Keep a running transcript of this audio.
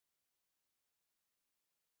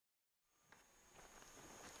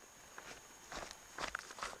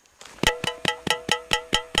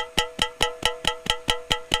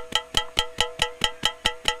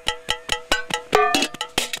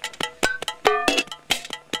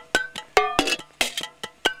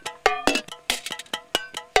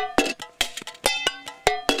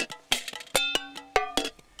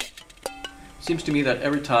seems to me that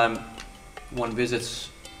every time one visits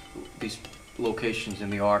these locations in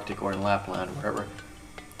the Arctic or in Lapland or wherever,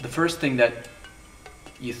 the first thing that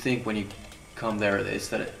you think when you come there is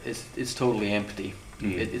that it's totally empty.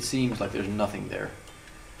 It seems like there's nothing there.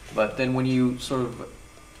 But then when you sort of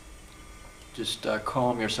just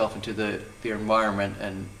calm yourself into the environment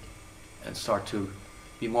and start to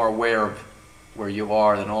be more aware of where you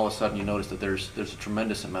are, then all of a sudden you notice that there's a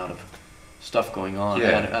tremendous amount of stuff going on,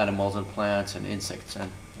 animals and plants and insects.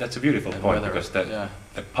 And that's a beautiful point, because the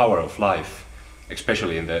power of life,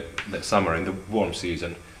 especially in the summer, in the warm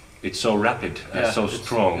season, it's so rapid and so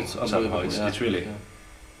strong. Somehow it's really.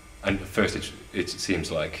 And first it seems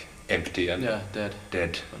like empty and dead.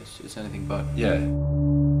 But it's anything but. Yeah.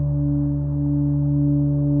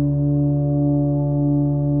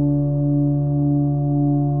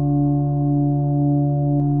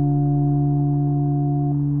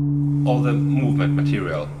 All the movement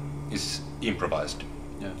material is improvised.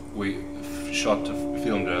 Yeah. We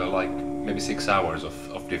filmed like maybe 6 hours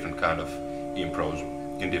of different kind of impros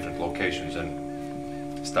in different locations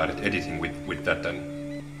and started editing with that.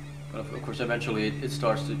 And but of course, eventually it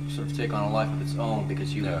starts to sort of take on a life of its own,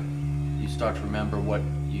 because you start to remember what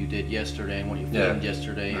you did yesterday and what you filmed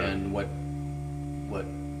yesterday and what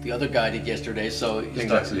the other guy did yesterday. So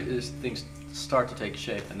things start to take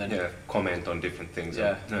shape, and then comment on different things.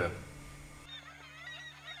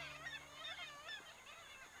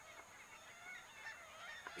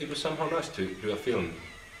 It was somehow nice to do a film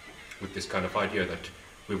with this kind of idea that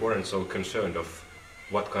we weren't so concerned of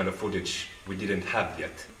what kind of footage we didn't have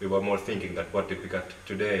yet. We were more thinking that what did we get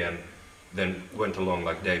today, and then went along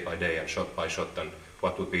like day by day and shot by shot, and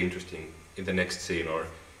what would be interesting in the next scene, or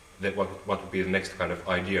what would be the next kind of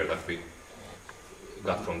idea that we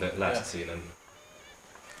got from the last scene. And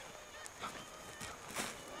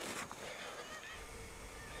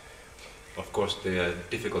of course the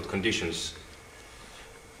difficult conditions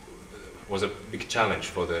was a big challenge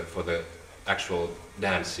for the actual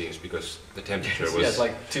dance scenes, because the temperature was it's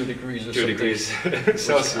like 2 degrees or 2 degrees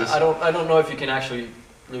Celsius. I don't know if you can actually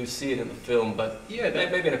really see it in the film, but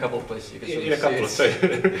maybe in a couple of places you can see it.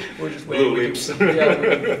 We're just waiting.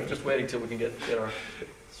 We're just waiting till we can get our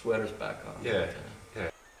sweaters back on. Yeah.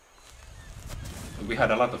 We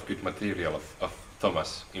had a lot of good material of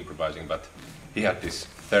Thomas improvising, but he had this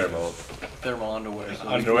thermal underwear. So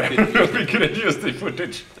we couldn't use the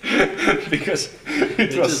footage because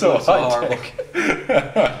it was so high tech.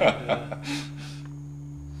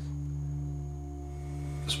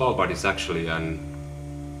 Svalbard is actually an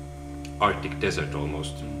Arctic desert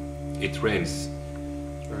almost. It rains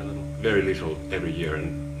very little every year,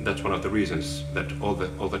 and that's one of the reasons that all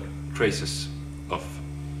the traces of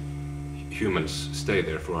humans stay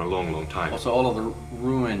there for a long time. Also, all of the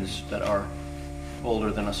ruins that are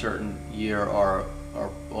older than a certain year are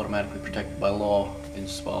automatically protected by law in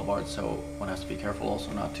Svalbard, so one has to be careful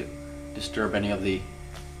also not to disturb any of the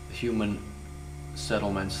human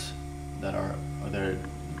settlements that are there.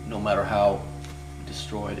 No matter how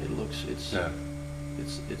destroyed it looks, it's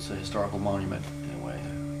a historical monument in a way.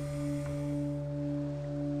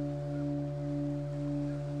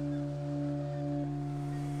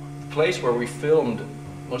 The place where we filmed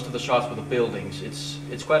most of the shots with the buildings,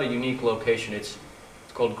 it's quite a unique location. It's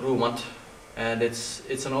called Grumant, and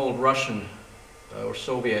it's an old Russian or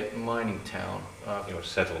Soviet mining town. Or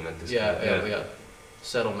settlement.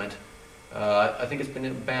 Settlement. I think it's been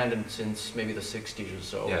abandoned since maybe the 60s or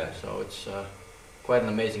so. Yeah. So it's quite an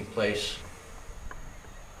amazing place.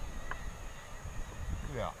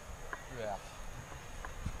 Yeah.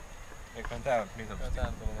 Eiköhän tää niin sanotusti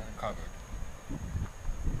covered.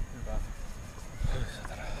 Hyvä.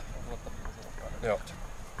 Joo.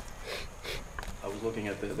 I was looking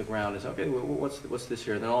at the ground and said, okay, what's this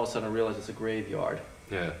here? And then all of a sudden I realized it's a graveyard.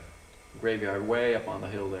 Yeah. Graveyard way up on the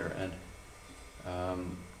hill there, and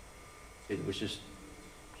it was just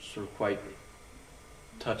sort of quite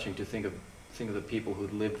touching to think of the people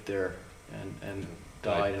who'd lived there and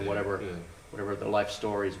died, and whatever their life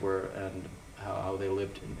stories were, and how they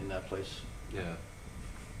lived in that place. Yeah.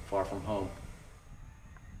 Far from home.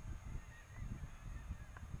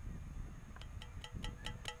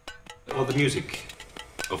 All the music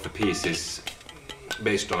of the piece is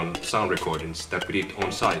based on sound recordings that we did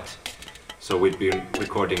on site. So we've been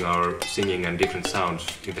recording our singing and different sounds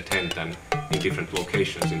in the tent and in different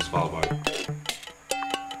locations in Svalbard.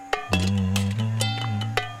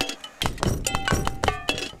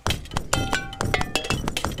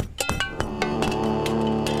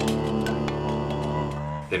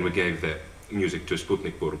 Then we gave the music to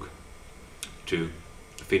Sputnikburg to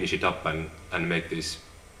finish it up and make these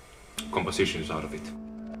compositions out of it.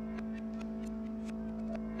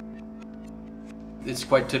 It's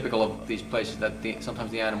quite typical of these places that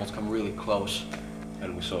sometimes the animals come really close.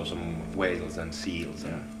 And we saw some whales and seals.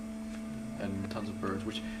 And tons of birds,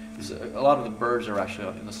 which is, a lot of the birds are actually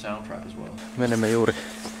in the soundtrack as well. Menemme juuri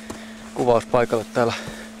kuvauspaikalle täällä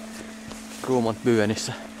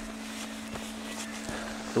Grumont-Byenissä.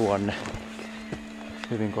 Tuonne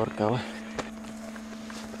hyvin korkealle.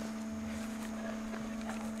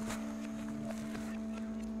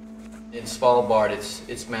 In Svalbard,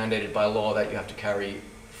 it's mandated by law that you have to carry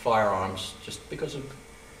firearms just because of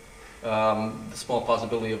the small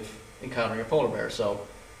possibility of encountering a polar bear. So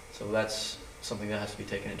that's something that has to be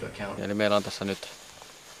taken into account. Eli meillä on tässä nyt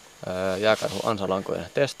jääkarhu-ansalankojen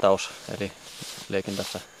testaus, eli leikin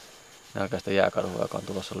tässä nälkäistä jääkarhua, joka on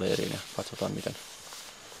tulossa leiriin ja katsotaan miten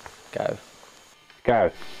käy.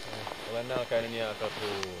 Käy. Olen nälkäinen jääkarhu.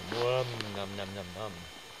 Muam, nam, nam, nam, nam.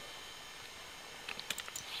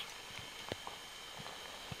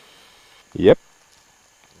 Jep.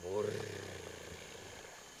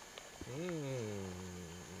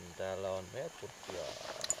 Täällä on metkurttia.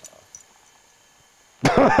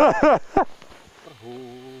 Karhu,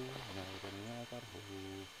 nälkäinen jääkarhu.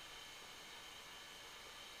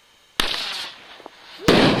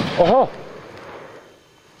 Oho!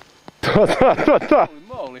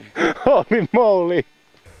 Holy moly!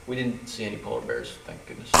 We didn't see any polar bears, thank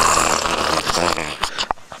goodness.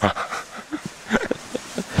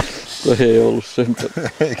 Ei ollut sen.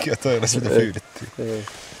 Eikä toi ole mitä pyydettiin.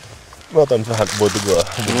 Mä otan nyt vähän voitukaa.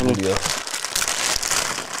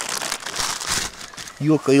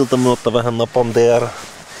 Joka ilta me ottaa vähän napanteera.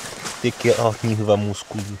 Tekee niin hyvä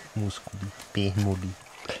muskuli, pehmoli.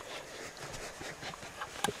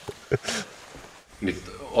 It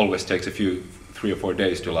always takes a few 3 or 4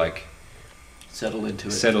 days to like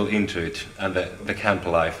settle into it and the camp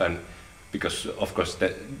life, and because of course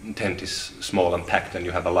the tent is small and packed and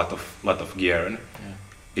you have a lot of gear, and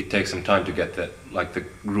it takes some time to get the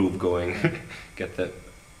groove going, get the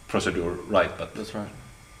procedure right. But that's right.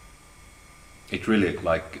 It really,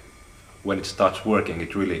 like, when it starts working,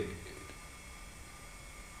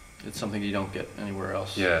 it's something you don't get anywhere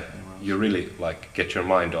else. Yeah, you really like get your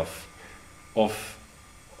mind off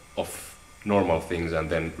normal things and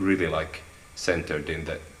then really like centered in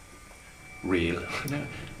the real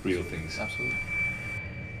things. Absolutely.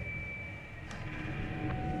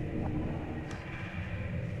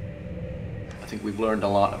 I think we've learned a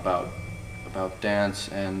lot about dance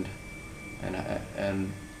and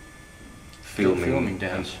filming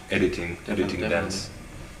dance, and editing Definitely. dance.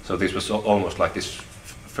 So this was almost like this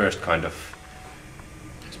first kind of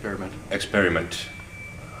experiment,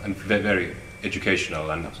 and very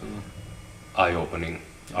educational and absolutely eye-opening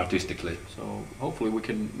artistically. So hopefully we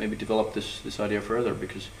can maybe develop this idea further,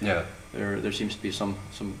 because there seems to be some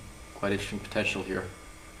quite interesting potential here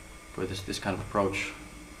for this kind of approach.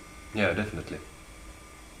 Yeah, definitely.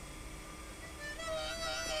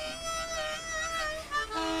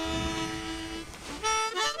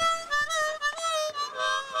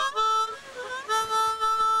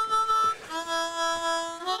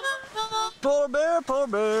 Polar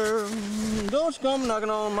bear, don't come knocking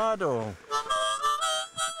on my door.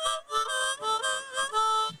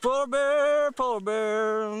 Polar bear,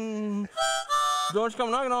 don't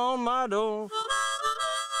come knocking on my door.